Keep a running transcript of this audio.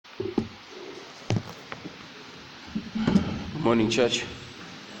Good morning, church.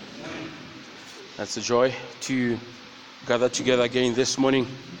 That's a joy to gather together again this morning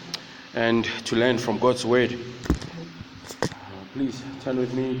and to learn from God's word. Please turn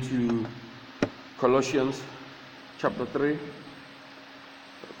with me to Colossians chapter 3.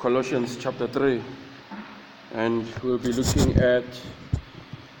 Colossians chapter 3. And we'll be looking at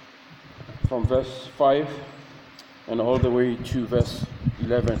from verse 5 and all the way to verse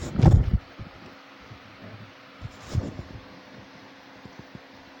 11.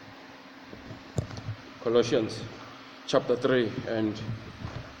 Colossians chapter 3, and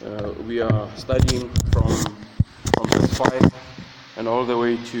we are studying from verse 5 and all the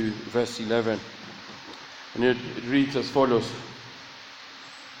way to verse 11. And it reads as follows: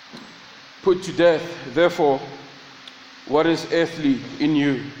 Put to death, therefore, what is earthly in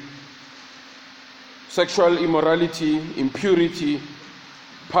you: sexual immorality, impurity,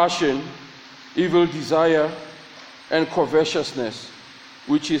 passion, evil desire, and covetousness,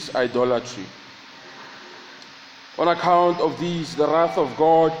 which is idolatry. On account of these, the wrath of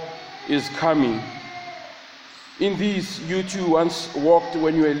God is coming. In these you too once walked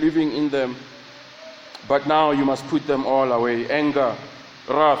when you were living in them, but now you must put them all away: anger,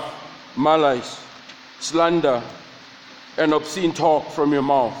 wrath, malice, slander, and obscene talk from your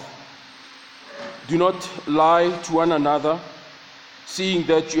mouth. Do not lie to one another, seeing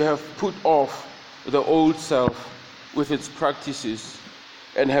that you have put off the old self with its practices,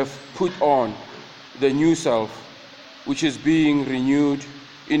 and have put on the new self, which is being renewed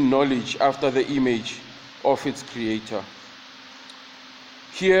in knowledge after the image of its creator.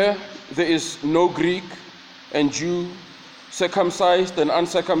 Here there is no Greek and Jew, circumcised and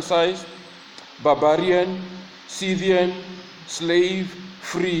uncircumcised, barbarian, Scythian, slave,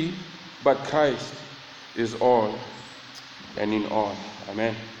 free, but Christ is all and in all.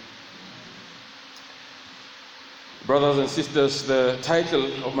 Amen. Brothers and sisters, the title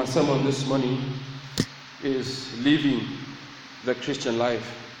of my sermon this morning is Living the Christian Life.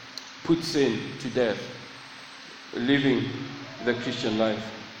 Put sin to death. Living the Christian life.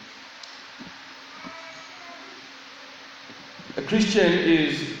 A Christian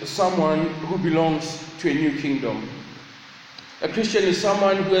is someone who belongs to a new kingdom. A Christian is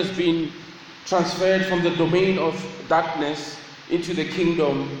someone who has been transferred from the domain of darkness into the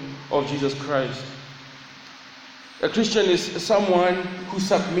kingdom of Jesus Christ. A Christian is someone who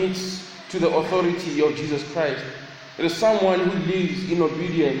submits to the authority of Jesus Christ. It is someone who lives in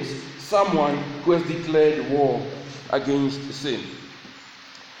obedience, someone who has declared war against sin.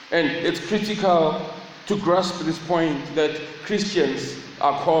 And it's critical to grasp this point that Christians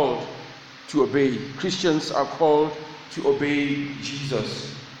are called to obey. Christians are called to obey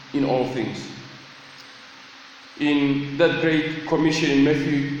Jesus in all things. In that great commission in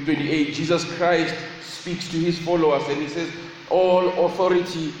Matthew 28, Jesus Christ speaks to his followers and he says, all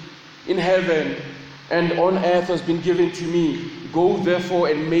authority in heaven and on earth has been given to me. Go therefore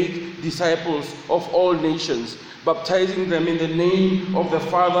and make disciples of all nations, baptizing them in the name of the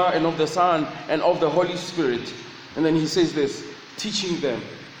Father and of the Son and of the Holy Spirit. And then he says this, teaching them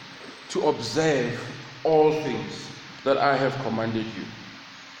to observe all things that I have commanded you.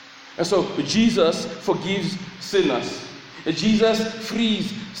 And so Jesus forgives sinners. Jesus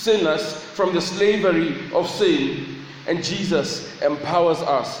frees sinners from the slavery of sin. And Jesus empowers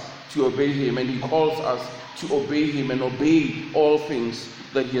us to obey him, and he calls us to obey him and obey all things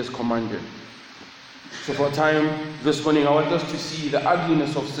that he has commanded. So for a time this morning, I want us to see the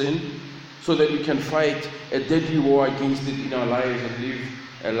ugliness of sin so that we can fight a deadly war against it in our lives and live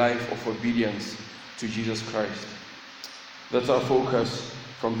a life of obedience to Jesus Christ. That's our focus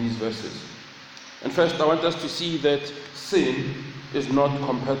from these verses. And first, I want us to see that sin is not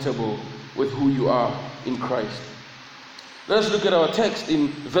compatible with who you are in Christ. Let us look at our text in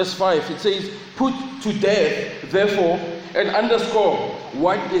verse 5. It says, put to death, therefore, and underscore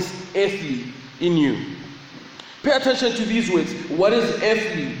what is earthly in you. Pay attention to these words. What is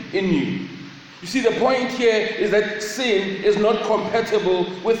earthly in you? You see, the point here is that sin is not compatible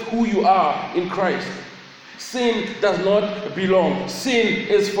with who you are in Christ. Sin does not belong. Sin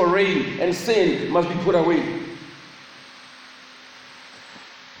is foreign, and sin must be put away.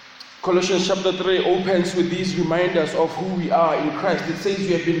 Colossians chapter 3 opens with these reminders of who we are in Christ. It says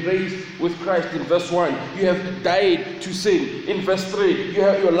you have been raised with Christ in verse 1. You have died to sin. In verse 3,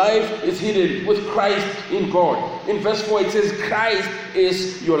 your life is hidden with Christ in God. In verse 4, it says Christ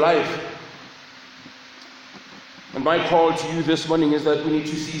is your life. And my call to you this morning is that we need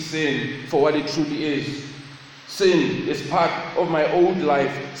to see sin for what it truly is. Sin is part of my old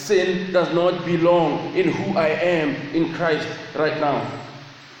life. Sin does not belong in who I am in Christ right now.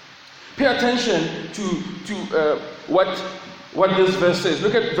 Pay attention to what this verse says.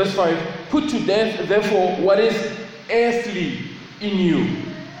 Look at verse 5. Put to death, therefore, what is earthly in you.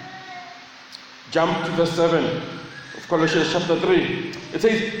 Jump to verse 7 of Colossians chapter 3. It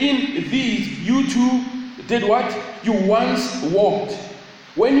says, in these you too did what? You once walked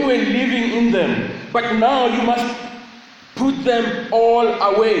when you were living in them, but now you must put them all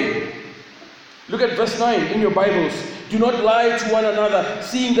away. Look at verse 9 in your Bibles. Do not lie to one another,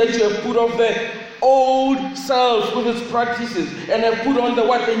 seeing that you have put off the old self with its practices, and have put on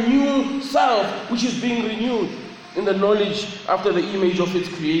the new self, which is being renewed in the knowledge after the image of its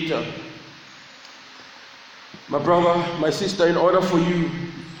creator. My brother, my sister, in order for you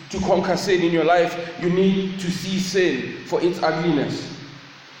to conquer sin in your life, you need to see sin for its ugliness.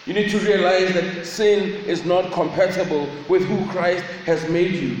 You need to realize that sin is not compatible with who Christ has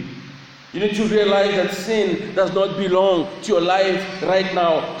made you. You need to realize that sin does not belong to your life right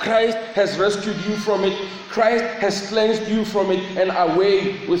now. Christ has rescued you from it. Christ has cleansed you from it and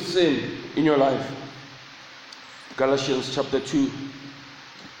away with sin in your life. Galatians chapter 2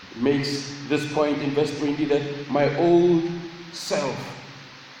 makes this point in verse 20 that my old self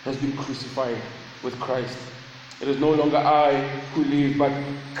has been crucified with Christ. It is no longer I who live, but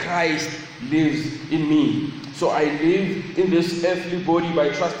Christ lives in me. So I live in this earthly body by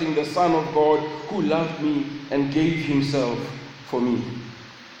trusting the Son of God who loved me and gave himself for me.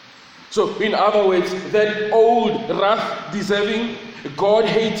 So in other words, that old wrath-deserving,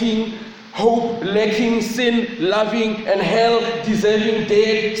 God-hating, hope-lacking, sin-loving, and hell-deserving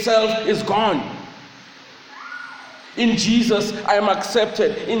dead self is gone. In Jesus, I am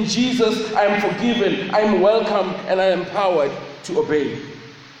accepted. In Jesus, I am forgiven. I am welcome, and I am empowered to obey.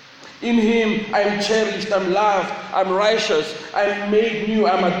 In him, I am cherished. I'm loved. I'm righteous. I'm made new.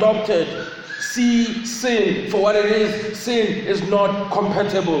 I'm adopted. See sin for what it is. Sin is not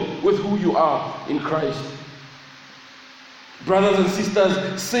compatible with who you are in Christ. Brothers and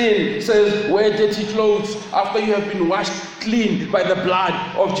sisters, sin says wear dirty clothes after you have been washed clean by the blood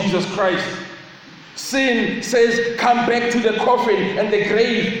of Jesus Christ. Sin says come back to the coffin and the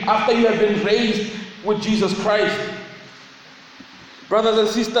grave after you have been raised with Jesus Christ. Brothers and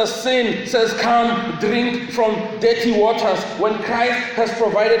sisters, sin says come drink from dirty waters when Christ has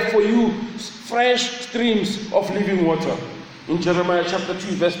provided for you fresh streams of living water. In Jeremiah chapter 2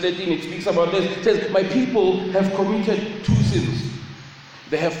 verse 13 it speaks about this. It says, my people have committed two sins.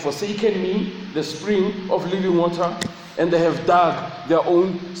 They have forsaken me, the spring of living water, and they have dug their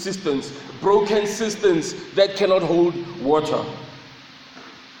own cisterns, broken cisterns that cannot hold water.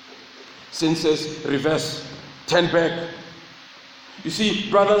 Sin says reverse, turn back. You see,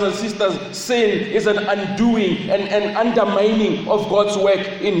 brothers and sisters, sin is an undoing and an undermining of God's work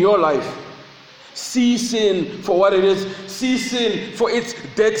in your life. See sin for what it is. See sin for its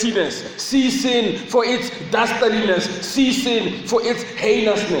dirtiness. See sin for its dastardliness. See sin for its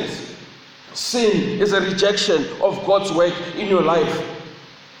heinousness. Sin is a rejection of God's work in your life.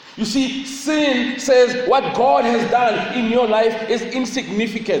 You see, sin says what God has done in your life is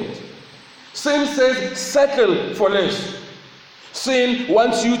insignificant. Sin says settle for less. Sin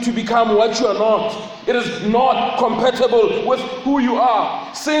wants you to become what you are not. It is not compatible with who you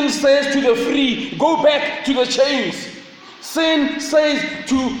are. Sin says to the free, go back to the chains. Sin says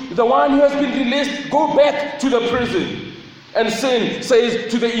to the one who has been released, go back to the prison. And sin says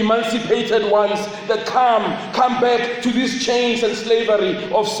to the emancipated ones that come back to these chains and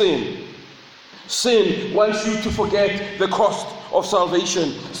slavery of sin. Sin wants you to forget the cost of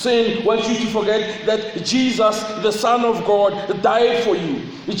salvation. Sin wants you to forget that Jesus, the Son of God, died for you.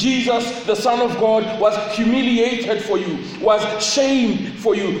 Jesus, the Son of God, was humiliated for you, was shamed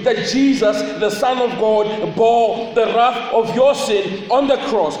for you. That Jesus, the Son of God, bore the wrath of your sin on the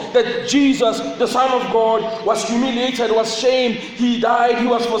cross. That Jesus, the Son of God, was humiliated, was shamed. He died, he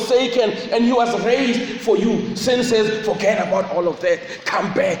was forsaken, and he was raised for you. Sin says, forget about all of that.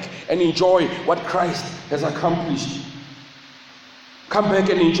 Come back and enjoy what Christ has accomplished. Come back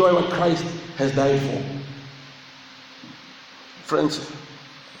and enjoy what Christ has died for. Friends,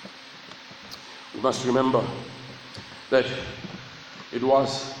 we must remember that it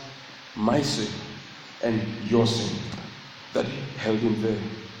was my sin and your sin that held him there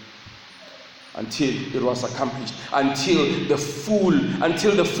until it was accomplished, until the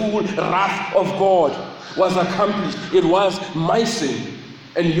full wrath of God was accomplished. It was my sin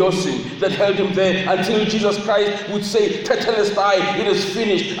and your sin that held him there until Jesus Christ would say, Tetelestai, it is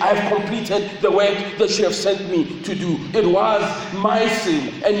finished. I have completed the work that you have sent me to do. It was my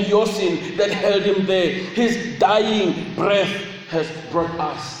sin and your sin that held him there. His dying breath has brought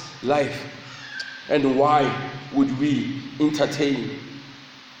us life. And why would we entertain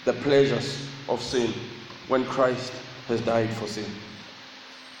the pleasures of sin when Christ has died for sin.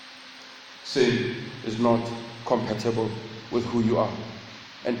 Sin is not compatible with who you are.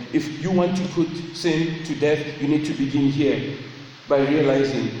 And if you want to put sin to death, you need to begin here by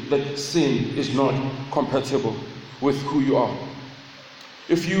realizing that sin is not compatible with who you are.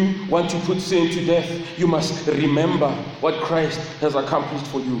 If you want to put sin to death, you must remember what Christ has accomplished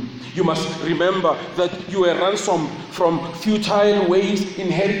for you. You must remember that you were ransomed from futile ways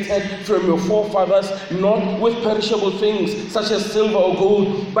inherited from your forefathers, not with perishable things such as silver or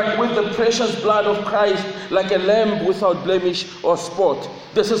gold, but with the precious blood of Christ, like a lamb without blemish or spot.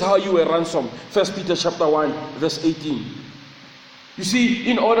 This is how you were ransomed. 1 Peter chapter 1, verse 18. You see,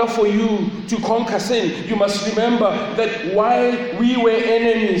 in order for you to conquer sin, you must remember that while we were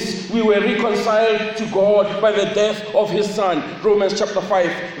enemies, we were reconciled to God by the death of His Son. Romans chapter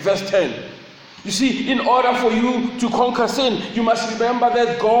 5, verse 10. You see, in order for you to conquer sin, you must remember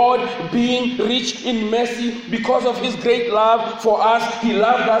that God, being rich in mercy, because of His great love for us, He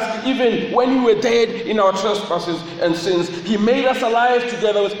loved us even when we were dead in our trespasses and sins. He made us alive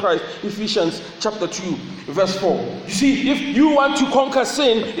together with Christ. Ephesians chapter 2, verse 4. You see, if you want to conquer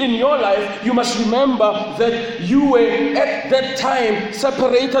sin in your life, you must remember that you were at that time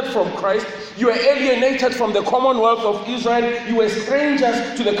separated from Christ. You were alienated from the commonwealth of Israel. You were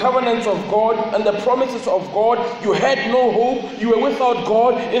strangers to the covenants of God and the promises of God. You had no hope. You were without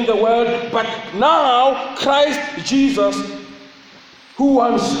God in the world. But now, Christ Jesus, who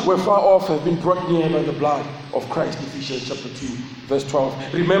once were far off, have been brought near by the blood of Christ. Ephesians chapter 2, verse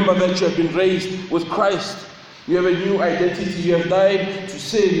 12. Remember that you have been raised with Christ. You have a new identity. You have died to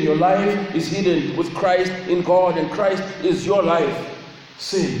sin. Your life is hidden with Christ in God, and Christ is your life.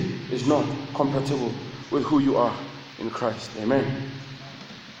 Sin is not compatible with who you are in Christ. Amen.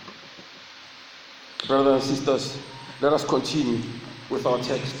 Brothers and sisters, let us continue with our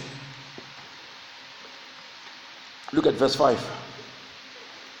text. Look at verse 5.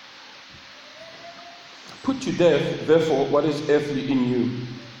 Put to death, therefore, what is earthly in you: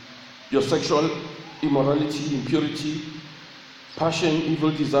 your sexual immorality, impurity, passion,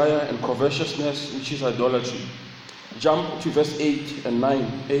 evil desire, and covetousness, which is idolatry. Jump to verse 8 and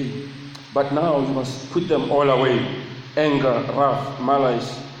 9a. But now you must put them all away: anger, wrath,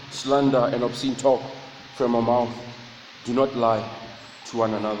 malice, slander, and obscene talk from your mouth. Do not lie to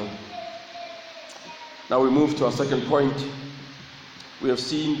one another. Now we move to our second point. We have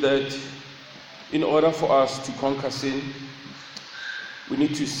seen that in order for us to conquer sin, we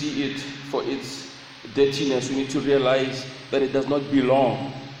need to see it for its dirtiness. We need to realize that it does not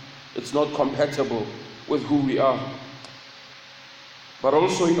belong. It's not compatible with who we are. But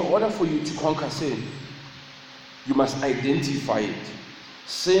also, in order for you to conquer sin, you must identify it.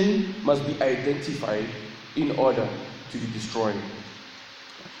 Sin must be identified in order to be destroyed.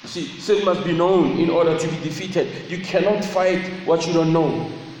 You see, sin must be known in order to be defeated. You cannot fight what you don't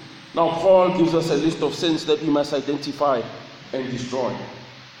know. Now, Paul gives us a list of sins that we must identify and destroy.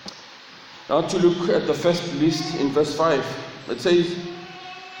 Now, to look at the first list in verse 5, it says,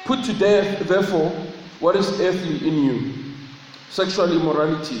 "Put to death, therefore, what is earthly in you: sexual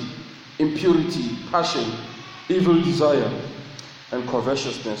immorality, impurity, passion, evil desire, and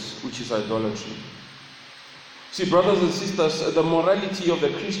covetousness, which is idolatry." See, brothers and sisters, the morality of the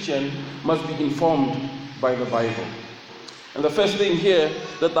Christian must be informed by the Bible. And the first thing here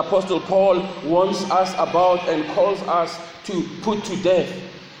that the Apostle Paul warns us about and calls us to put to death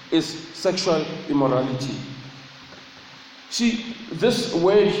is sexual immorality. See, this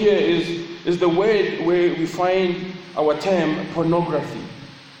word here is the word where we find our term pornography.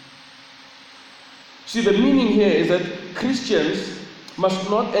 See, the meaning here is that Christians must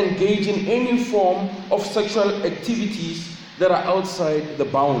not engage in any form of sexual activities that are outside the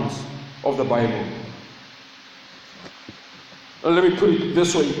bounds of the Bible. Now, let me put it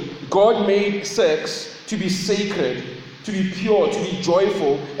this way. God made sex to be sacred, to be pure, to be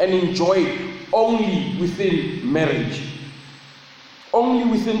joyful, and enjoyed only within marriage. Only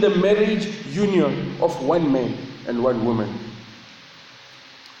within the marriage union of one man and one woman.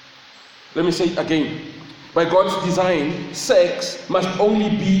 Let me say it again. By God's design, sex must only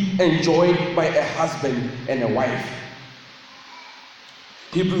be enjoyed by a husband and a wife.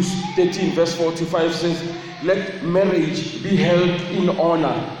 Hebrews 13 verse 4 to 5 says, "Let marriage be held in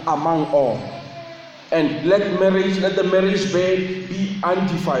honor among all. And let the marriage bed be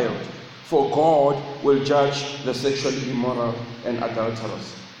undefiled, for God will judge the sexually immoral and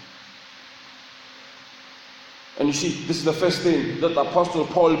adulterous." And you see, this is the first thing that the Apostle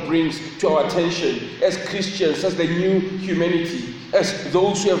Paul brings to our attention as Christians, as the new humanity, as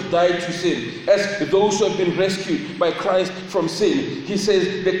those who have died to sin, as those who have been rescued by Christ from sin. He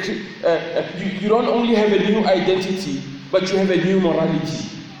says that you don't only have a new identity, but you have a new morality.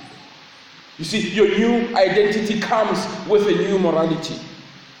 You see, your new identity comes with a new morality.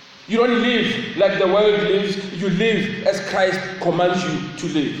 You don't live like the world lives, you live as Christ commands you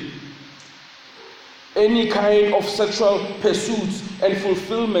to live. Any kind of sexual pursuits and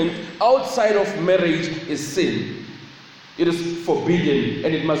fulfillment outside of marriage is sin. It is forbidden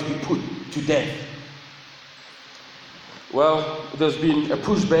and it must be put to death. Well, there's been a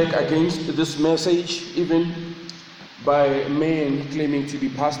pushback against this message, even by men claiming to be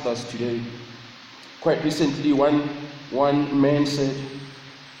pastors today. Quite recently, one man said,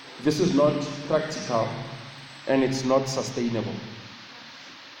 "This is not practical and it's not sustainable."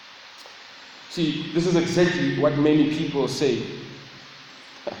 See, this is exactly what many people say.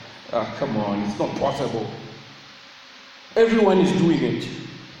 Come on, it's not possible. Everyone is doing it.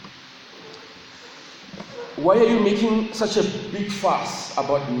 Why are you making such a big fuss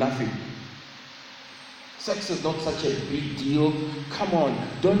about nothing? Sex is not such a big deal. Come on,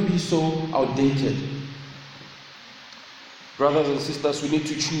 don't be so outdated. Brothers and sisters, we need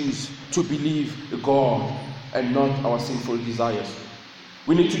to choose to believe God and not our sinful desires.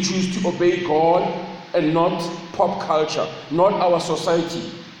 We need to choose to obey God and not pop culture, not our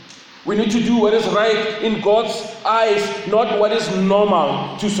society. We need to do what is right in God's eyes, not what is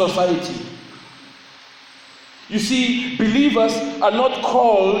normal to society. You see, believers are not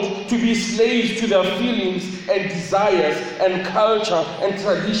called to be slaves to their feelings and desires and culture and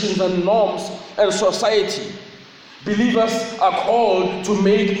traditions and norms and society. Believers are called to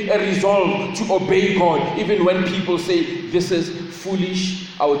make a resolve to obey God, even when people say this is foolish,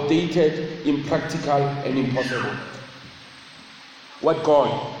 outdated, impractical, and impossible. What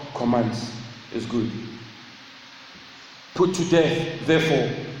God commands is good. Put to death, therefore,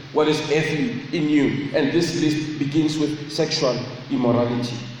 what is earthly in you. And this list begins with sexual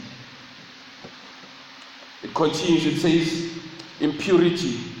immorality. It continues, it says,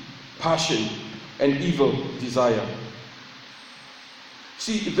 impurity, passion, and evil desire.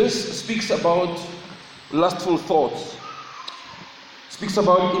 See, this speaks about lustful thoughts. It speaks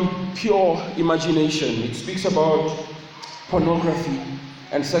about impure imagination. It speaks about pornography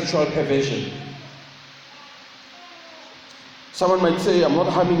and sexual perversion. Someone might say, I'm not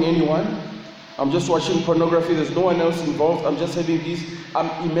harming anyone. I'm just watching pornography. There's no one else involved. I'm just having these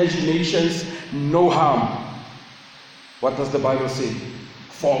imaginations. No harm. What does the Bible say?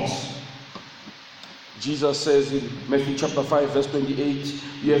 False. Jesus says in Matthew chapter 5 verse 28,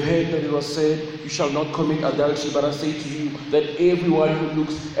 you have heard that it was said, you shall not commit adultery, but I say to you that everyone who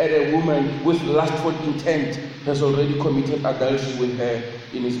looks at a woman with lustful intent has already committed adultery with her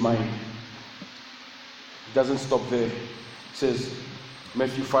in his mind. It doesn't stop there. It says,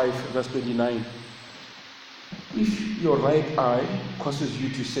 Matthew 5 verse 29, if your right eye causes you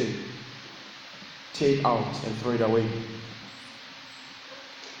to sin, tear it out and throw it away.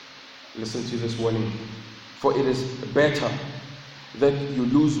 Listen to this warning. For it is better that you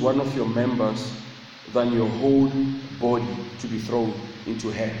lose one of your members than your whole body to be thrown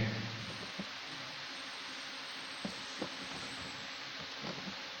into hell.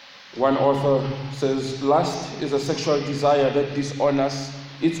 One author says, lust is a sexual desire that dishonors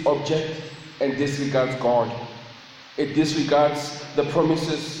its object and disregards God. It disregards the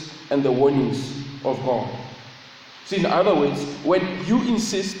promises and the warnings of God. So in other words, when you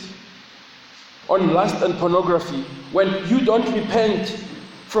insist on lust and pornography, when you don't repent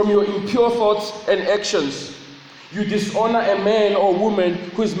from your impure thoughts and actions, you dishonor a man or woman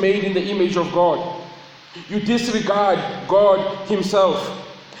who is made in the image of God. You disregard God himself.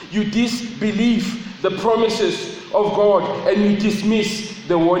 You disbelieve the promises of God, and you dismiss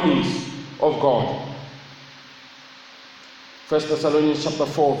the warnings of God. 1 Thessalonians chapter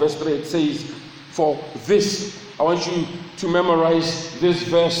 4 verse 3, it says, for this, I want you to memorize this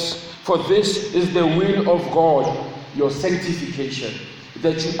verse. For this is the will of God, your sanctification,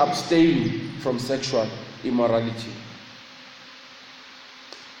 that you abstain from sexual immorality.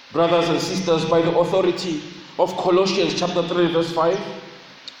 Brothers and sisters, by the authority of Colossians chapter 3 verse 5,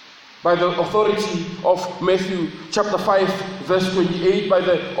 by the authority of Matthew chapter 5 verse 28, by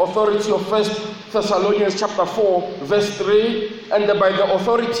the authority of 1 Thessalonians chapter 4 verse 3, and by the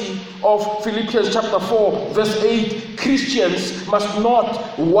authority of Philippians chapter 4 verse 8, Christians must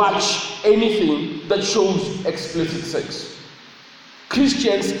not watch anything that shows explicit sex.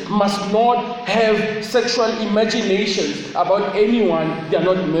 Christians must not have sexual imaginations about anyone they are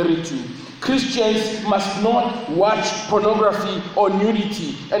not married to. Christians must not watch pornography or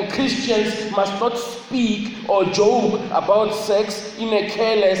nudity, and Christians must not speak or joke about sex in a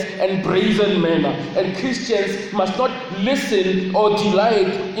careless and brazen manner, and Christians must not listen or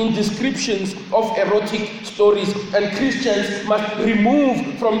delight in descriptions of erotic stories, and Christians must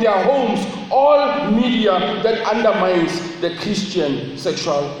remove from their homes all media that undermines the Christian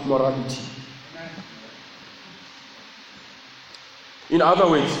sexual morality. In other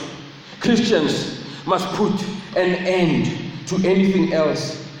words, Christians must put an end to anything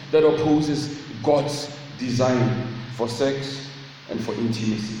else that opposes God's design for sex and for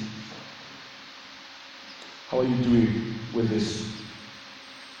intimacy. How are you doing with this?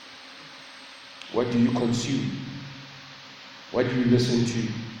 What do you consume? What do you listen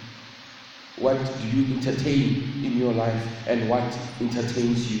to? What do you entertain in your life, and what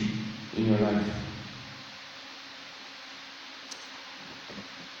entertains you in your life?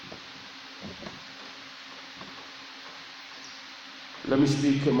 Let me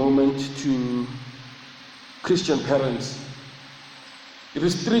speak a moment to Christian parents.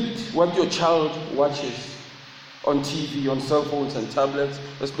 Restrict what your child watches on TV, on cell phones and tablets,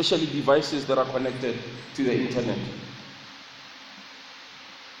 especially devices that are connected to the internet.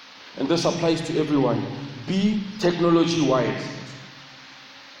 And this applies to everyone. Be technology wise.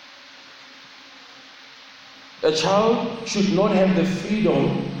 A child should not have the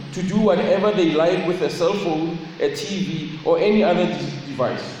freedom to do whatever they like with a cell phone, a TV, or any other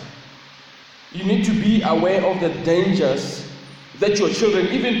device. You need to be aware of the dangers that your children,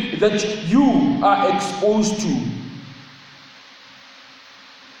 even that you are exposed to.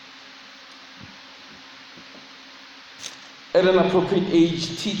 At an appropriate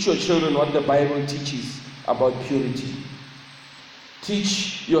age, teach your children what the Bible teaches about purity.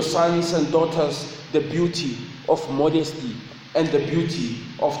 Teach your sons and daughters the beauty of modesty and the beauty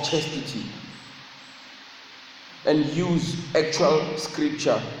of chastity. And use actual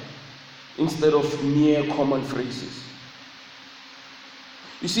scripture instead of mere common phrases.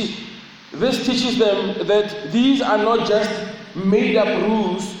 You see, this teaches them that these are not just made up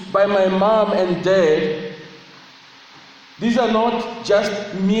rules by my mom and dad. These are not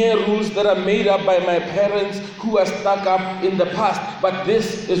just mere rules that are made up by my parents who are stuck up in the past, but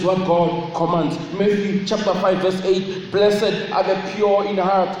this is what God commands. Matthew chapter 5 verse 8, blessed are the pure in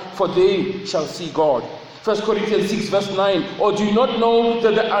heart, for they shall see God. 1 Corinthians 6 verse 9, or do you not know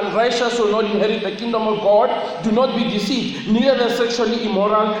that the unrighteous will not inherit the kingdom of God? Do not be deceived, neither the sexually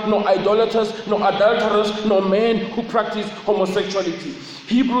immoral, nor idolaters, nor adulterers, nor men who practice homosexuality.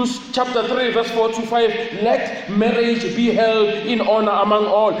 Hebrews chapter 3 verse 4 to 5, let marriage be held in honor among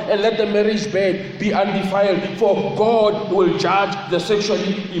all, and let the marriage bed be undefiled, for God will judge the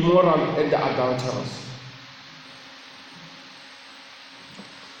sexually immoral and the adulterers.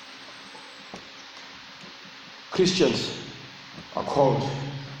 Christians are called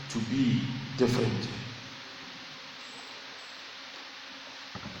to be different.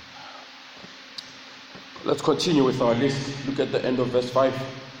 Let's continue with our list. Look at the end of verse 5.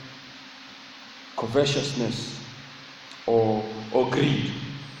 Covetousness or greed,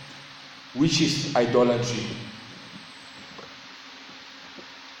 which is idolatry.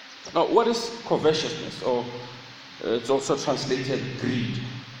 Now, what is covetousness? Or it's also translated greed.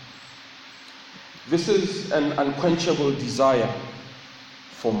 This is an unquenchable desire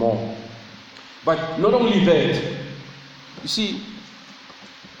for more. But not only that, you see,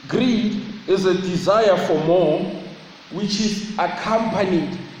 greed is a desire for more which is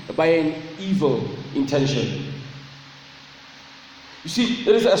accompanied by an evil intention. You see,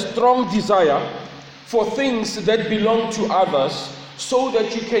 there is a strong desire for things that belong to others so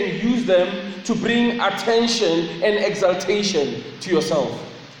that you can use them to bring attention and exaltation to yourself.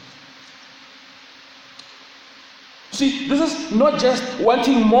 See, this is not just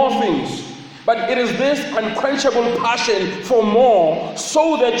wanting more things, but it is this unquenchable passion for more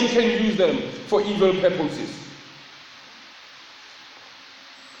so that you can use them for evil purposes.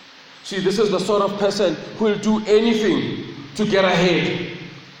 See, this is the sort of person who will do anything to get ahead.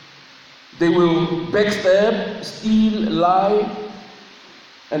 They will backstab, steal, lie,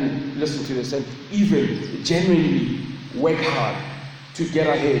 and listen to this, and even genuinely work hard to get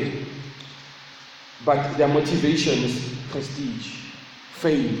ahead. But their motivation is prestige,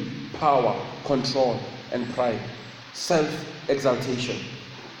 fame, power, control, and pride, self-exaltation.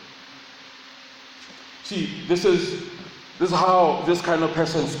 See, this is how this kind of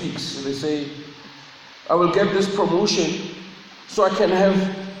person speaks. They say, I will get this promotion so I can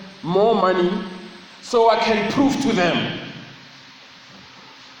have more money, so I can prove to them.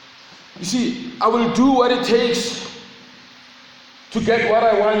 You see, I will do what it takes to get what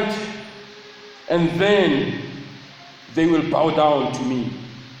I want and then they will bow down to me.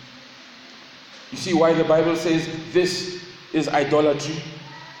 You see why the Bible says this is idolatry?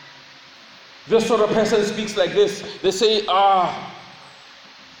 This sort of person speaks like this. They say,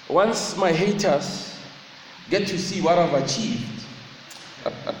 once my haters get to see what I've achieved,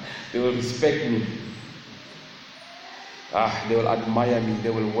 they will respect me. They will admire me. They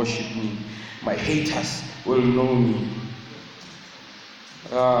will worship me. My haters will know me.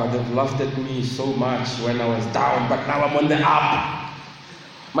 They've laughed at me so much when I was down, but now I'm on the up.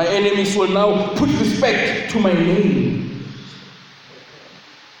 My enemies will now put respect to my name.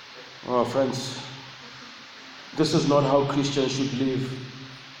 Oh, friends, this is not how Christians should live.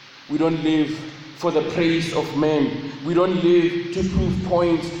 We don't live for the praise of men. We don't live to prove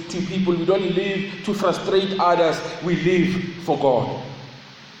points to people. We don't live to frustrate others. We live for God.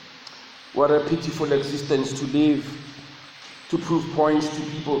 What a pitiful existence to live to prove points to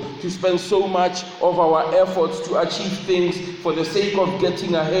people, to spend so much of our efforts to achieve things for the sake of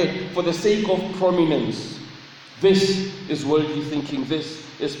getting ahead, for the sake of prominence. This is worldly thinking. This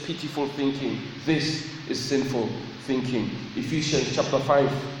is pitiful thinking. This is sinful thinking. Ephesians chapter 5,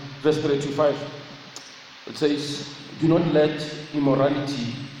 verse 3-5. It says, do not let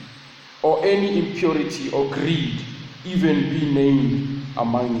immorality or any impurity or greed even be named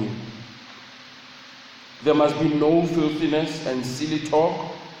among you. There must be no filthiness and silly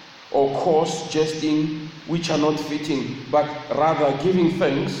talk or coarse jesting, which are not fitting, but rather giving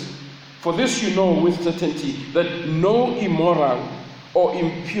thanks. For this you know with certainty, that no immoral or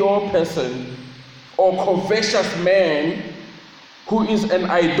impure person or covetous man who is an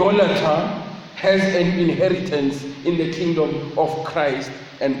idolater has an inheritance in the kingdom of Christ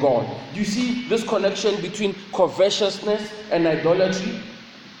and God. Do you see this connection between covetousness and idolatry?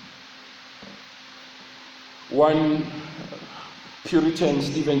 One Puritan,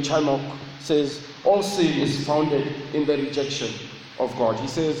 Stephen Charnock, says all sin is founded in the rejection of God. He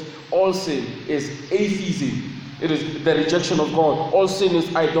says all sin is atheism. It is the rejection of God. All sin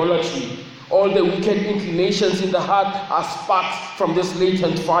is idolatry. All the wicked inclinations in the heart are sparks from this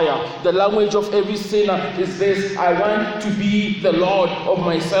latent fire. The language of every sinner is this: I want to be the Lord of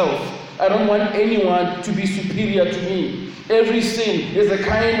myself. I don't want anyone to be superior to me. Every sin is a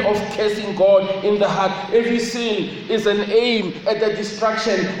kind of cursing God in the heart. Every sin is an aim at the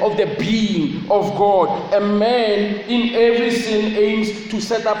destruction of the being of God. A man in every sin aims to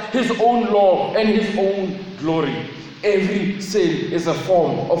set up his own law and his own glory. Every sin is a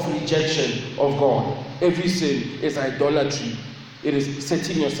form of rejection of God. Every sin is idolatry. It is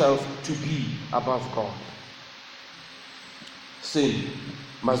setting yourself to be above God. Sin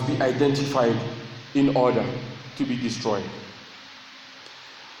must be identified in order to be destroyed.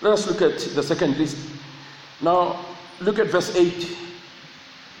 Let us look at the second list. Now, look at verse 8. It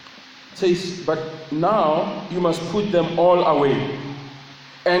says, but now you must put them all away.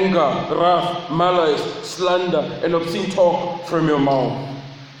 Anger, wrath, malice, slander, and obscene talk from your mouth.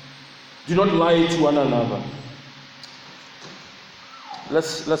 Do not lie to one another.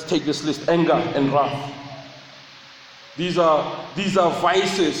 Let's take this list. Anger and wrath. These are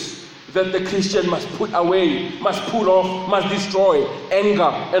vices that the Christian must put away, must pull off, must destroy. Anger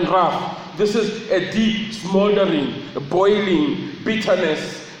and wrath. This is a deep, smoldering, boiling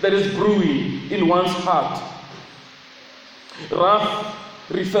bitterness that is brewing in one's heart. Wrath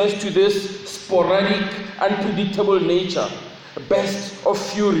refers to this sporadic, unpredictable nature, best of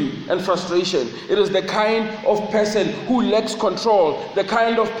fury and frustration. It is the kind of person who lacks control, the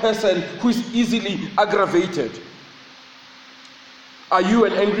kind of person who is easily aggravated. Are you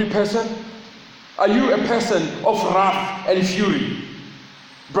an angry person? Are you a person of wrath and fury?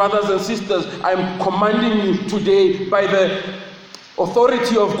 Brothers and sisters, I'm commanding you today by the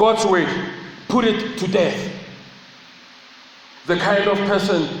authority of God's word, put it to death. The kind of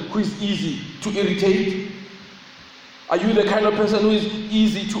person who is easy to irritate? Are you the kind of person who is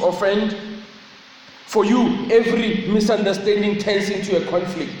easy to offend? For you, every misunderstanding turns into a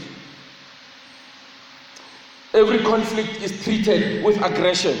conflict. Every conflict is treated with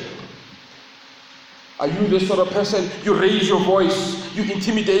aggression. Are you this sort of person? You raise your voice, you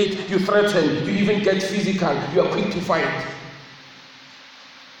intimidate, you threaten, you even get physical, you are quick to fight.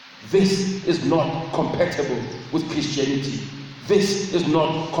 This is not compatible with Christianity. This is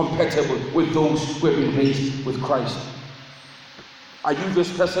not compatible with those who have been raised with Christ. Are you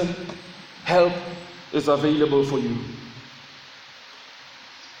this person? Help is available for you.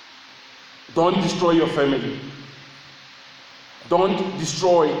 Don't destroy your family. Don't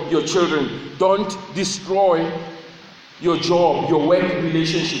destroy your children. Don't destroy your job, your work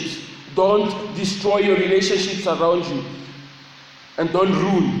relationships. Don't destroy your relationships around you. And don't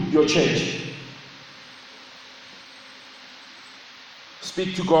ruin your church.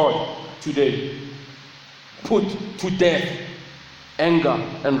 Speak to God today. Put to death anger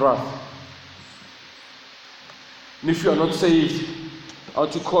and wrath. And if you are not saved, I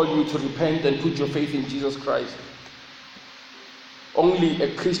want to call you to repent and put your faith in Jesus Christ. Only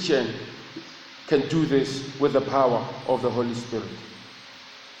a Christian can do this with the power of the Holy Spirit.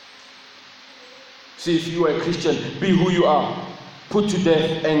 See, if you are a Christian, be who you are. Put to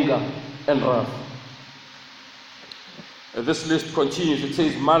death anger and wrath. This list continues. It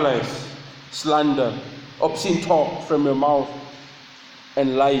says malice, slander, obscene talk from your mouth,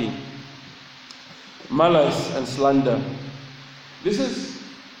 and lying. Malice and slander. This is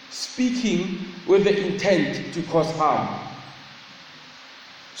speaking with the intent to cause harm.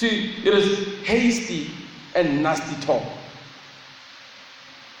 See, it is hasty and nasty talk.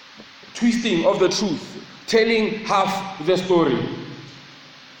 Twisting of the truth, telling half the story.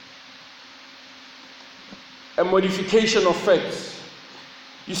 A modification of facts.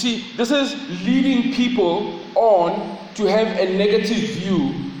 You see, this is leading people on to have a negative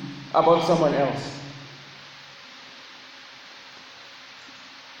view about someone else.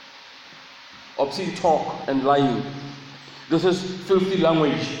 Obscene talk and lying. This is filthy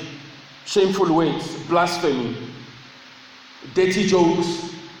language, shameful words, blasphemy, dirty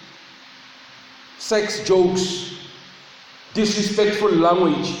jokes, sex jokes, disrespectful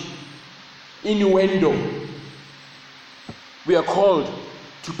language, innuendo. We are called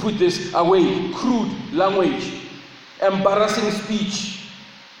to put this away. Crude language, embarrassing speech,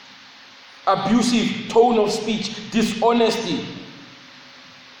 abusive tone of speech, dishonesty.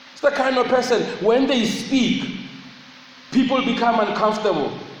 It's the kind of person, when they speak, people become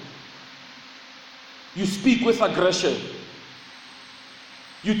uncomfortable. You speak with aggression.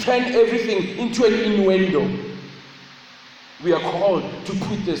 You turn everything into an innuendo. We are called to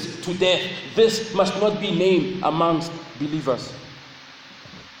put this to death. This must not be named amongst believers.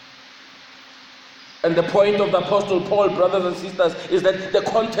 And the point of the Apostle Paul, brothers and sisters, is that the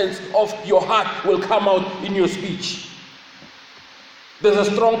contents of your heart will come out in your speech. There's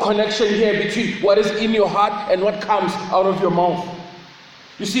a strong connection here between what is in your heart and what comes out of your mouth.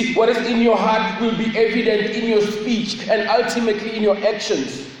 You see, what is in your heart will be evident in your speech and ultimately in your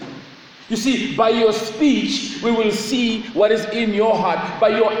actions. You see, by your speech, we will see what is in your heart. By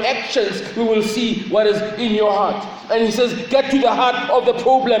your actions, we will see what is in your heart. And he says, get to the heart of the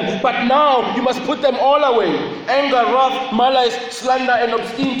problem. But now, you must put them all away. Anger, wrath, malice, slander, and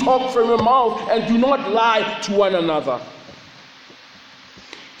obscene talk from your mouth. And do not lie to one another.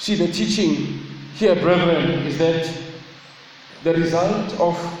 See, the teaching here, brethren, is that the result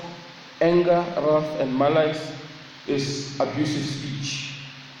of anger, wrath, and malice is abusive speech,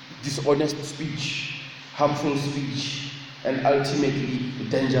 dishonest speech, harmful speech, and ultimately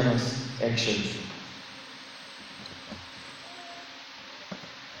dangerous actions.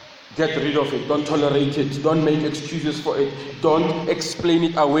 Get rid of it. Don't tolerate it. Don't make excuses for it. Don't explain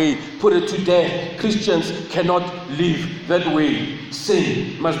it away. Put it to death. Christians cannot live that way.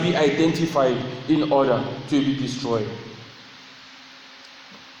 Sin must be identified in order to be destroyed.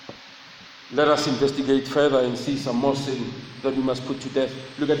 Let us investigate further and see some more sin that we must put to death.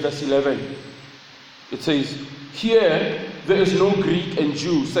 Look at verse 11. It says, here there is no Greek and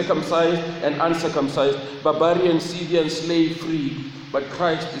Jew, circumcised and uncircumcised, barbarian, Scythian, slave, free, but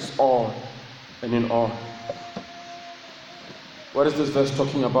Christ is all and in all. What is this verse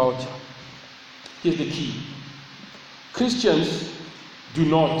talking about? Here's the key. Christians do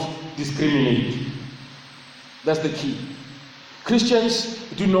not discriminate. That's the key. Christians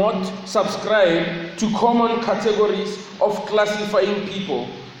do not subscribe to common categories of classifying people,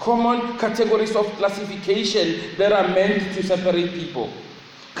 common categories of classification that are meant to separate people.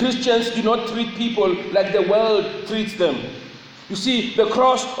 Christians do not treat people like the world treats them. You see, the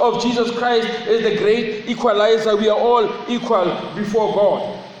cross of Jesus Christ is the great equalizer. We are all equal before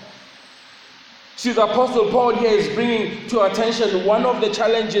God. See, the Apostle Paul here is bringing to our attention one of the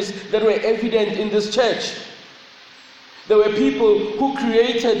challenges that were evident in this church. There were people who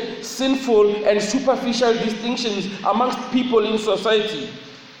created sinful and superficial distinctions amongst people in society.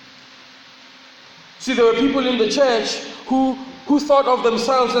 See, there were people in the church who thought of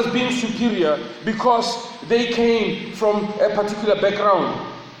themselves as being superior because they came from a particular background.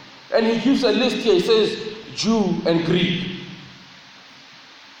 And he gives a list here. He says, Jew and Greek.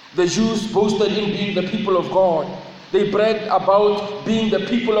 The Jews boasted in being the people of God. They bragged about being the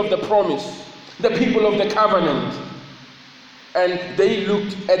people of the promise, the people of the covenant. And they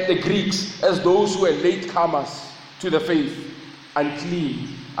looked at the Greeks as those who were latecomers to the faith, unclean,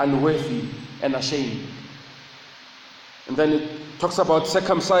 unworthy, and ashamed. And then it talks about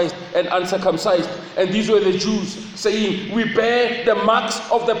circumcised and uncircumcised. And these were the Jews saying, we bear the marks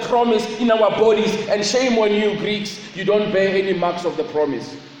of the promise in our bodies. And shame on you, Greeks, you don't bear any marks of the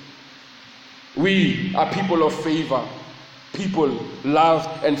promise. We are people of favor, people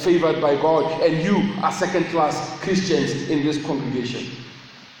loved and favored by God, and you are second-class Christians in this congregation.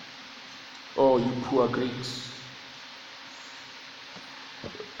 Oh, you poor Greeks.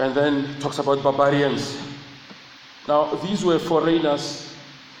 And then talks about barbarians. Now, these were foreigners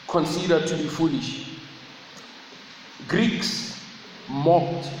considered to be foolish. Greeks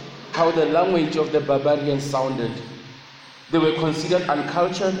mocked how the language of the barbarians sounded. They were considered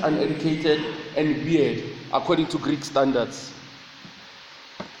uncultured, uneducated, and weird, according to Greek standards.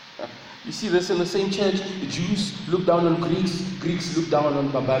 You see this in the same church. The Jews look down on Greeks, Greeks look down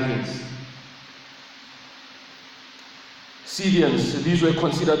on barbarians. Syrians, these were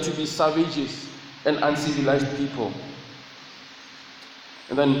considered to be savages and uncivilized people.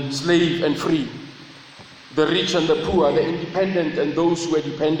 And then slave and free, the rich and the poor, the independent and those who were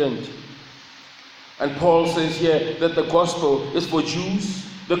dependent. And Paul says here that the gospel is for Jews,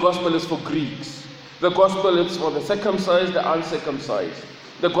 the gospel is for Greeks. The gospel is for the circumcised, the uncircumcised.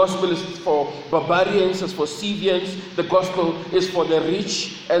 The gospel is for barbarians, it's for Scythians. The gospel is for the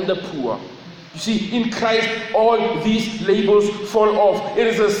rich and the poor. You see, in Christ, all these labels fall off. It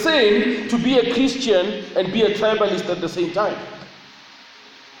is a sin to be a Christian and be a tribalist at the same time.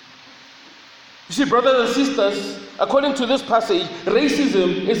 You see, brothers and sisters, according to this passage,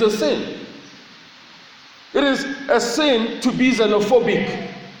 racism is a sin. It is a sin to be xenophobic.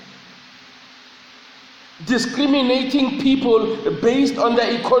 Discriminating people based on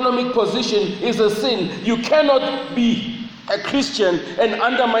their economic position is a sin. You cannot be a Christian and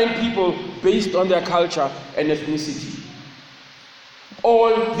undermine people based on their culture and ethnicity.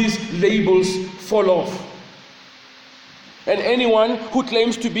 All these labels fall off. And anyone who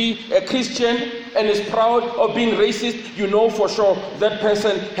claims to be a Christian and is proud of being racist, you know for sure that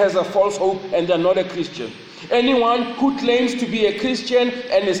person has a false hope and they're not a Christian. Anyone who claims to be a Christian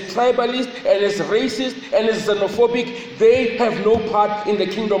and is tribalist and is racist and is xenophobic, they have no part in the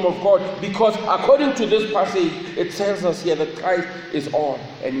kingdom of God, because according to this passage, it tells us here that Christ is all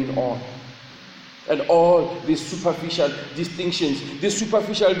and in all. And all these superficial distinctions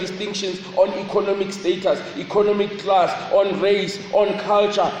on economic status, economic class, on race, on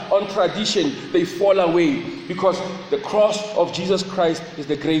culture, on tradition, they fall away, because the cross of Jesus Christ is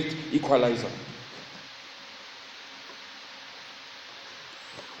the great equalizer.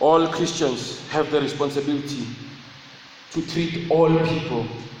 All Christians have the responsibility to treat all people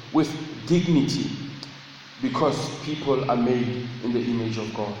with dignity, because people are made in the image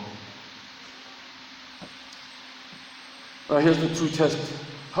of God. Now here's the true test.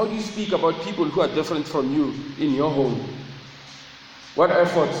 How do you speak about people who are different from you in your home? What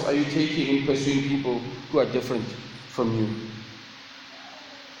efforts are you taking in pursuing people who are different from you?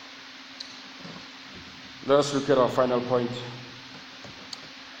 Let us look at our final point.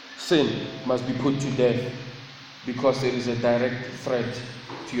 Sin must be put to death, because it is a direct threat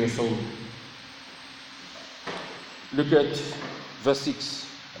to your soul. Look at verse 6.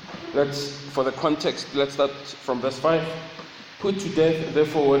 For the context, let's start from verse 5. Put to death,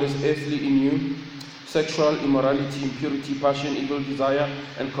 therefore, what is earthly in you: sexual immorality, impurity, passion, evil desire,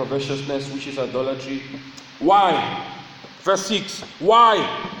 and covetousness, which is idolatry. Why? Verse 6. Why?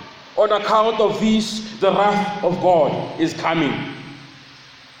 On account of these, the wrath of God is coming.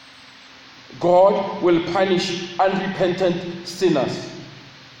 God will punish unrepentant sinners.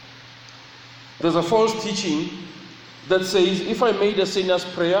 There's a false teaching that says, if I made a sinner's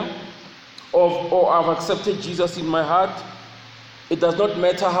prayer or I've accepted Jesus in my heart, it does not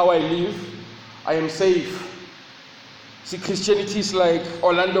matter how I live, I am safe. See, Christianity is like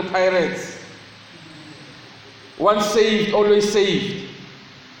Orlando Pirates. Once saved, always saved.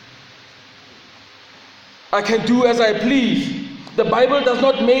 I can do as I please. The Bible does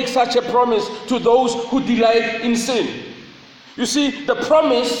not make such a promise to those who delight in sin. You see, the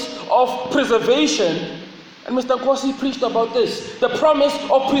promise of preservation, and Mr. Nkosi preached about this, the promise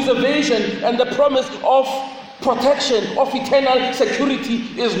of preservation and the promise of protection, of eternal security,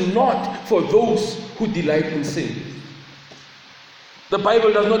 is not for those who delight in sin. The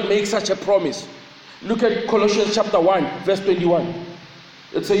Bible does not make such a promise. Look at Colossians chapter 1, verse 21.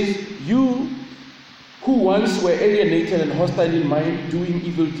 It says, you who once were alienated and hostile in mind, doing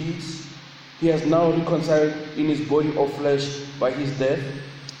evil deeds, he has now reconciled in his body of flesh by his death,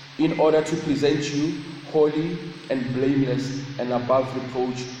 in order to present you holy and blameless and above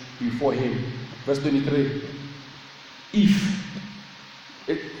reproach before him. Verse 23. If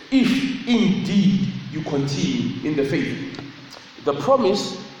indeed you continue in the faith. The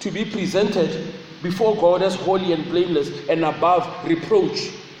promise to be presented before God as holy and blameless and above reproach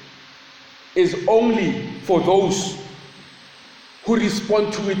is only for those who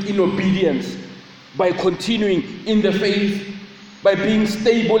respond to it in obedience, by continuing in the faith, by being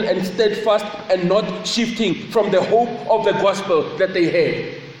stable and steadfast and not shifting from the hope of the gospel that they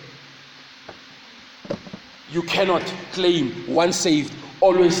had. You cannot claim once saved,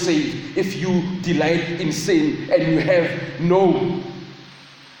 always saved, if you delight in sin and you have no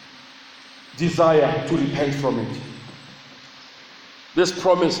desire to repent from it. This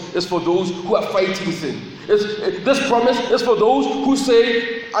promise is for those who are fighting sin. This promise is for those who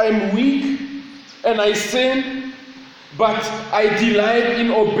say, I am weak and I sin, but I delight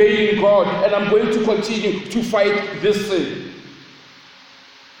in obeying God, and I'm going to continue to fight this sin.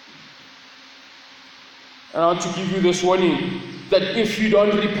 And I want to give you this warning, that if you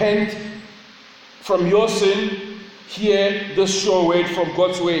don't repent from your sin, hear this sure word from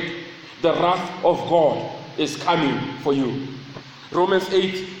God's word: the wrath of God is coming for you. Romans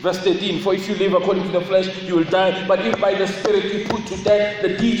 8 verse 13, for if you live according to the flesh, you will die. But if by the Spirit you put to death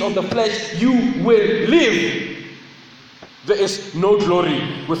the deeds of the flesh, you will live. There is no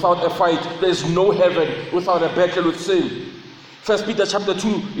glory without a fight. There is no heaven without a battle with sin. 1 Peter chapter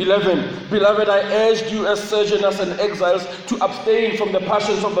 2, 11. Beloved, I urged you as sojourners and exiles to abstain from the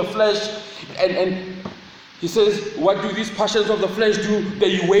passions of the flesh. And he says, what do these passions of the flesh do?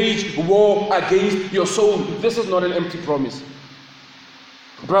 They wage war against your soul. This is not an empty promise.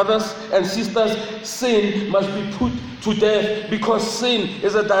 Brothers and sisters, sin must be put to death, because sin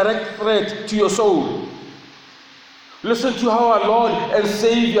is a direct threat to your soul. Listen to how our Lord and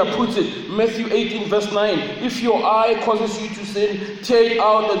Savior puts it. Matthew 18 verse 9. If your eye causes you to sin, tear it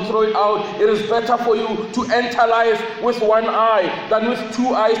out and throw it out. It is better for you to enter life with one eye than with two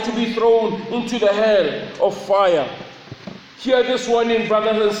eyes to be thrown into the hell of fire. Hear this warning,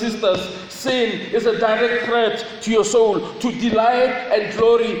 brothers and sisters. Sin is a direct threat to your soul. To delight and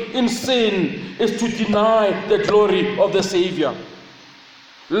glory in sin is to deny the glory of the Savior.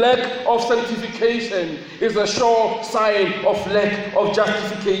 Lack of sanctification is a sure sign of lack of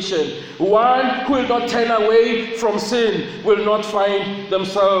justification. One who will not turn away from sin will not find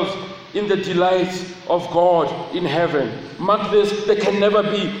themselves in the delights of God in heaven. Mark this, there can never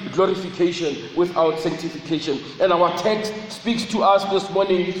be glorification without sanctification. And our text speaks to us this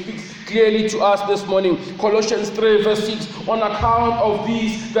morning. It speaks clearly to us this morning. Colossians 3 verse 6. On account of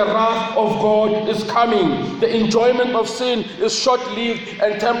these, the wrath of God is coming. The enjoyment of sin is short-lived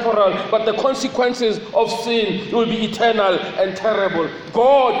and temporal, but the consequences of sin will be eternal and terrible.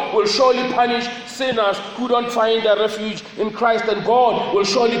 God will surely punish sinners who don't find their refuge in Christ, and God will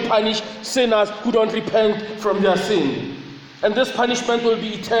surely punish sinners who don't repent from their sin. And this punishment will be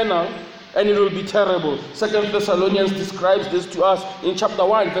eternal, and it will be terrible. 2 Thessalonians describes this to us in chapter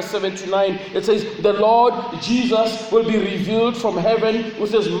 1, verse 7 to 9. It says, the Lord Jesus will be revealed from heaven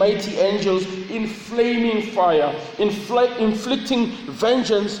with his mighty angels in flaming fire, inflicting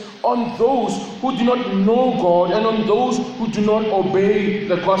vengeance on those who do not know God and on those who do not obey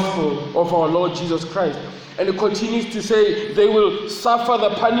the gospel of our Lord Jesus Christ. And it continues to say, they will suffer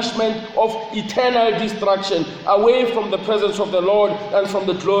the punishment of eternal destruction away from the presence of the Lord and from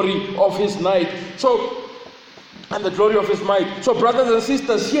the glory of his might. And the glory of his might. So brothers and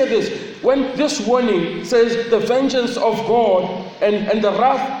sisters, hear this. When this warning says the vengeance of God and the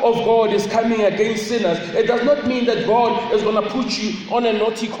wrath of God is coming against sinners, it does not mean that God is going to put you on a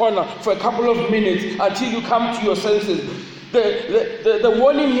naughty corner for a couple of minutes until you come to your senses. The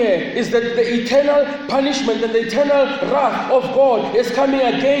warning here is that the eternal punishment and the eternal wrath of God is coming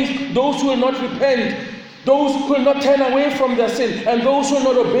against those who will not repent, those who will not turn away from their sin, and those who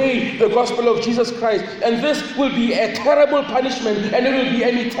will not obey the gospel of Jesus Christ. And this will be a terrible punishment, and it will be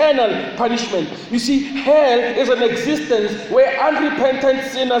an eternal punishment. You see, hell is an existence where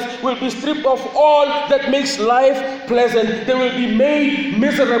unrepentant sinners will be stripped of all that makes life pleasant. They will be made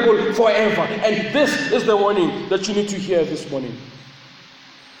miserable forever. And this is the warning that you need to hear this morning.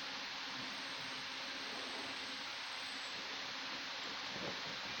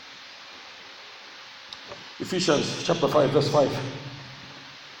 Ephesians chapter 5 verse 5.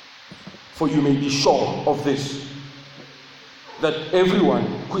 For you may be sure of this, that everyone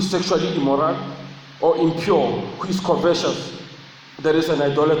who is sexually immoral or impure, who is covetous, that is an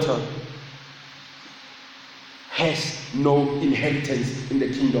idolater, has no inheritance in the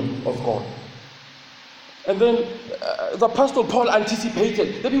kingdom of God. And then the Apostle Paul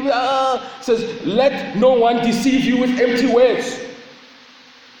anticipated. The people says, let no one deceive you with empty words.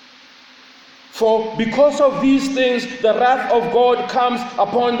 For because of these things, the wrath of God comes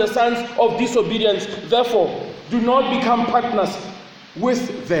upon the sons of disobedience. Therefore, do not become partners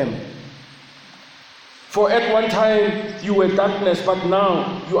with them. For at one time you were darkness, but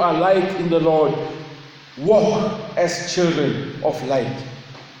now you are light in the Lord. Walk as children of light.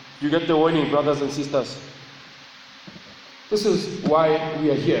 You get the warning, brothers and sisters. This is why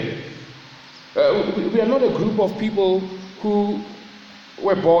we are here. We are not a group of people who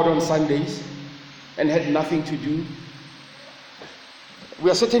were bored on Sundays and had nothing to do. We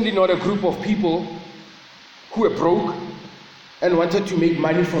are certainly not a group of people who were broke and wanted to make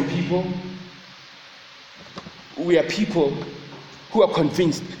money from people. We are people who are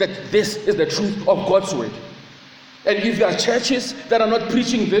convinced that this is the truth of God's word. And if there are churches that are not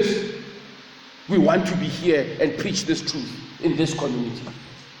preaching this, we want to be here and preach this truth in this community.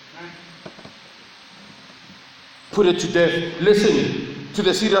 Put it to death. Listen to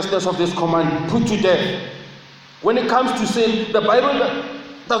the seriousness of this command. Put to death. When it comes to sin, the Bible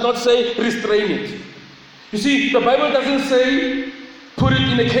does not say restrain it. You see, the Bible doesn't say put it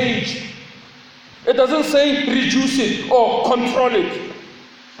in a cage. It doesn't say reduce it or control it.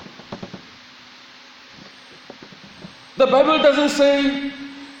 The Bible doesn't say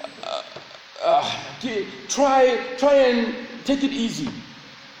try and take it easy.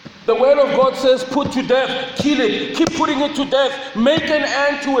 The word of God says put to death, kill it, keep putting it to death, make an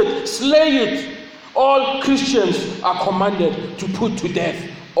end to it, slay it. All Christians are commanded to put to death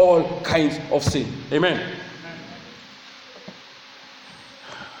all kinds of sin. Amen.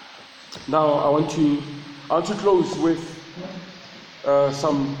 Now I want to close with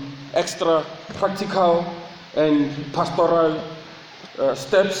some extra practical and pastoral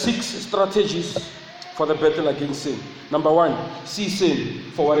steps, 6 strategies for the battle against sin. Number 1, see sin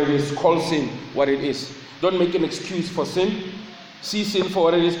for what it is. Call sin what it is. Don't make an excuse for sin. See sin for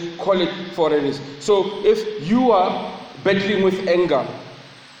what it is. Call it for what it is. So if you are battling with anger,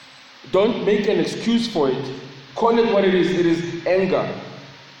 don't make an excuse for it. Call it what it is. It is anger.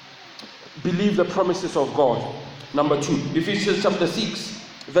 Believe the promises of God. Number 2, Ephesians chapter 6,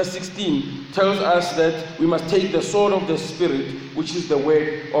 verse 16 tells us that we must take the sword of the Spirit, which is the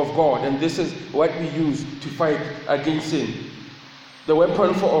word of God. And this is what we use to fight against sin. The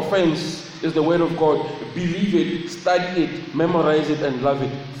weapon for offense is the word of God. Believe it, study it, memorize it, and love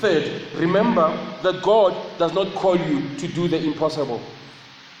it. Third, remember that God does not call you to do the impossible.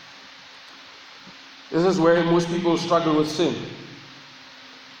 This is where most people struggle with sin.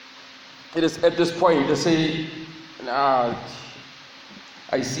 It is at this point they say,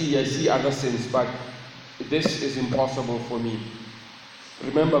 I see other sins, but this is impossible for me.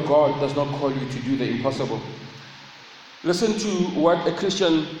 Remember, God does not call you to do the impossible. Listen to what a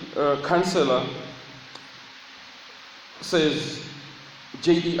Christian counselor says,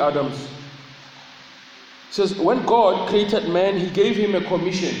 J.E. Adams. Says, when God created man, he gave him a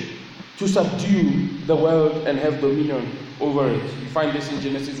commission to subdue the world and have dominion over it. You find this in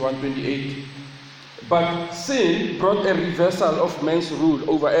Genesis 1:28. But sin brought a reversal of man's rule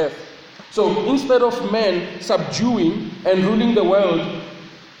over earth. So instead of man subduing and ruling the world,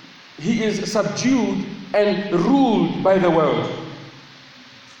 he is subdued and ruled by the world.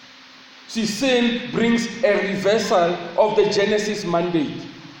 See, sin brings a reversal of the Genesis mandate.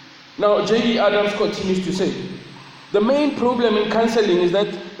 Now, J.E. Adams continues to say, the main problem in counseling is that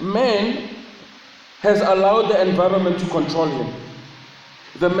man has allowed the environment to control him.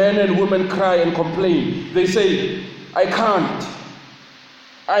 The men and women cry and complain. They say, I can't.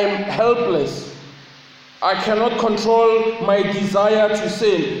 I'm helpless. I cannot control my desire to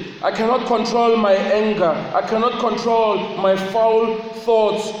sin. I cannot control my anger. I cannot control my foul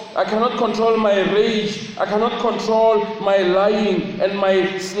thoughts. I cannot control my rage. I cannot control my lying and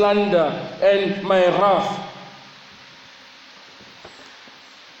my slander and my wrath.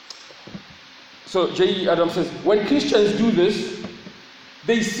 So J.E. Adams says, when Christians do this,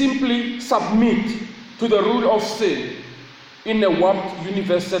 they simply submit to the rule of sin in a warped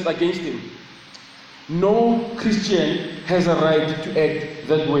universe set against him. No Christian has a right to act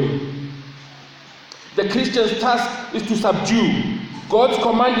that way. The Christian's task is to subdue. God's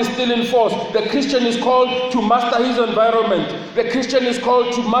command is still in force. The Christian is called to master his environment. The Christian is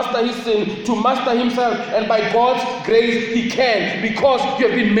called to master his sin, to master himself. And by God's grace, he can, because you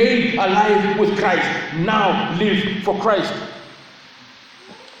have been made alive with Christ. Now live for Christ.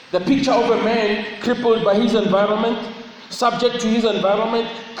 The picture of a man crippled by his environment, subject to his environment,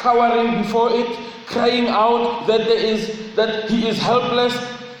 cowering before it, crying out that he is helpless.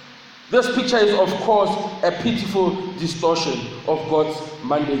 This picture is, of course, a pitiful distortion of God's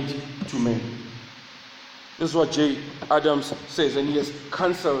mandate to men. This is what J. Adams says, and he has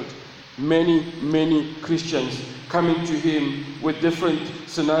counseled many Christians coming to him with different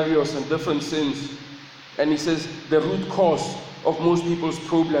scenarios and different sins. And he says the root cause of most people's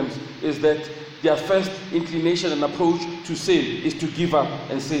problems is that their first inclination and approach to sin is to give up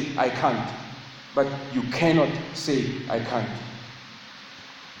and say, I can't. But you cannot say, I can't.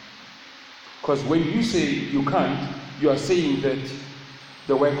 Because when you say you can't, you are saying that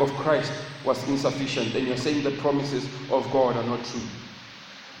the work of Christ was insufficient, and you're saying the promises of God are not true.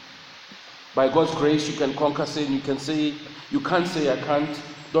 By God's grace, you can conquer sin. You can't say I can't.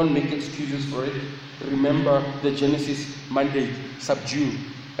 Don't make excuses for it. Remember the Genesis mandate: subdue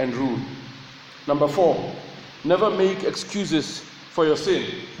and rule. Number 4, never make excuses for your sin.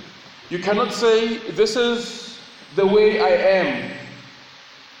 You cannot say, this is the way I am.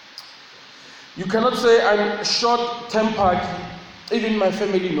 You cannot say, I'm short-tempered. Even my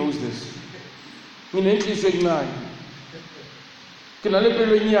family knows this. Now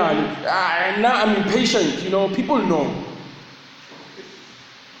I'm impatient. People know.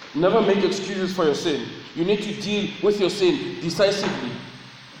 Never make excuses for your sin. You need to deal with your sin decisively.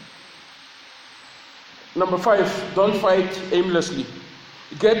 Number 5, don't fight aimlessly.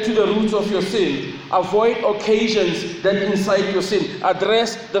 Get to the roots of your sin. Avoid occasions that incite your sin.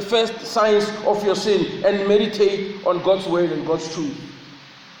 Address the first signs of your sin and meditate on God's word and God's truth.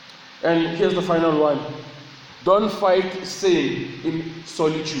 And here's the final one. Don't fight sin in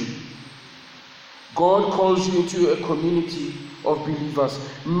solitude. God calls you into a community of believers.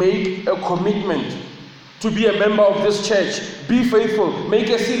 Make a commitment to be a member of this church. Be faithful. Make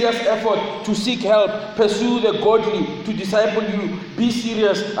a serious effort to seek help. Pursue the godly to disciple you. Be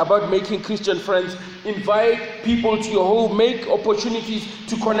serious about making Christian friends. Invite people to your home. Make opportunities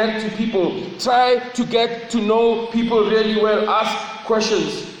to connect to people. Try to get to know people really well. Ask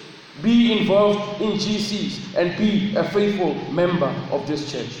questions. Be involved in GCs and be a faithful member of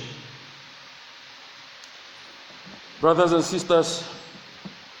this church. Brothers and sisters,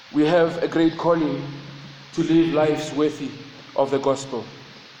 we have a great calling to live lives worthy of the gospel.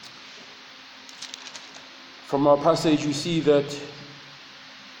 From our passage, you see that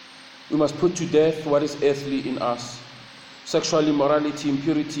we must put to death what is earthly in us: sexual immorality,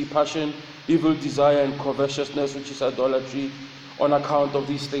 impurity, passion, evil desire, and covetousness, which is idolatry. On account of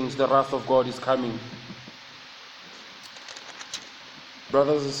these things, the wrath of God is coming.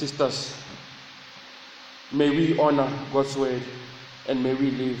 Brothers and sisters, may we honor God's word, and may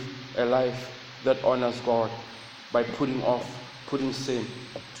we live a life that honors God by putting sin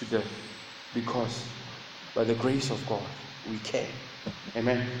to death, because by the grace of God we can.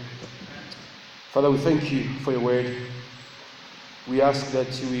 Amen. Father, we thank you for your word. We ask that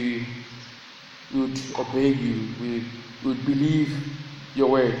we would obey you, we would believe your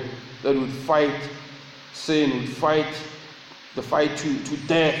word, that we would fight sin, we would fight the fight to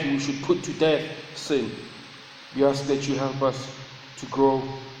death. We should put to death sin. We ask that you help us to grow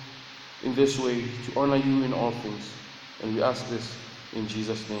in this way, to honor you in all things. And we ask this in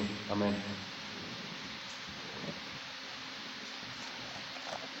Jesus' name. Amen.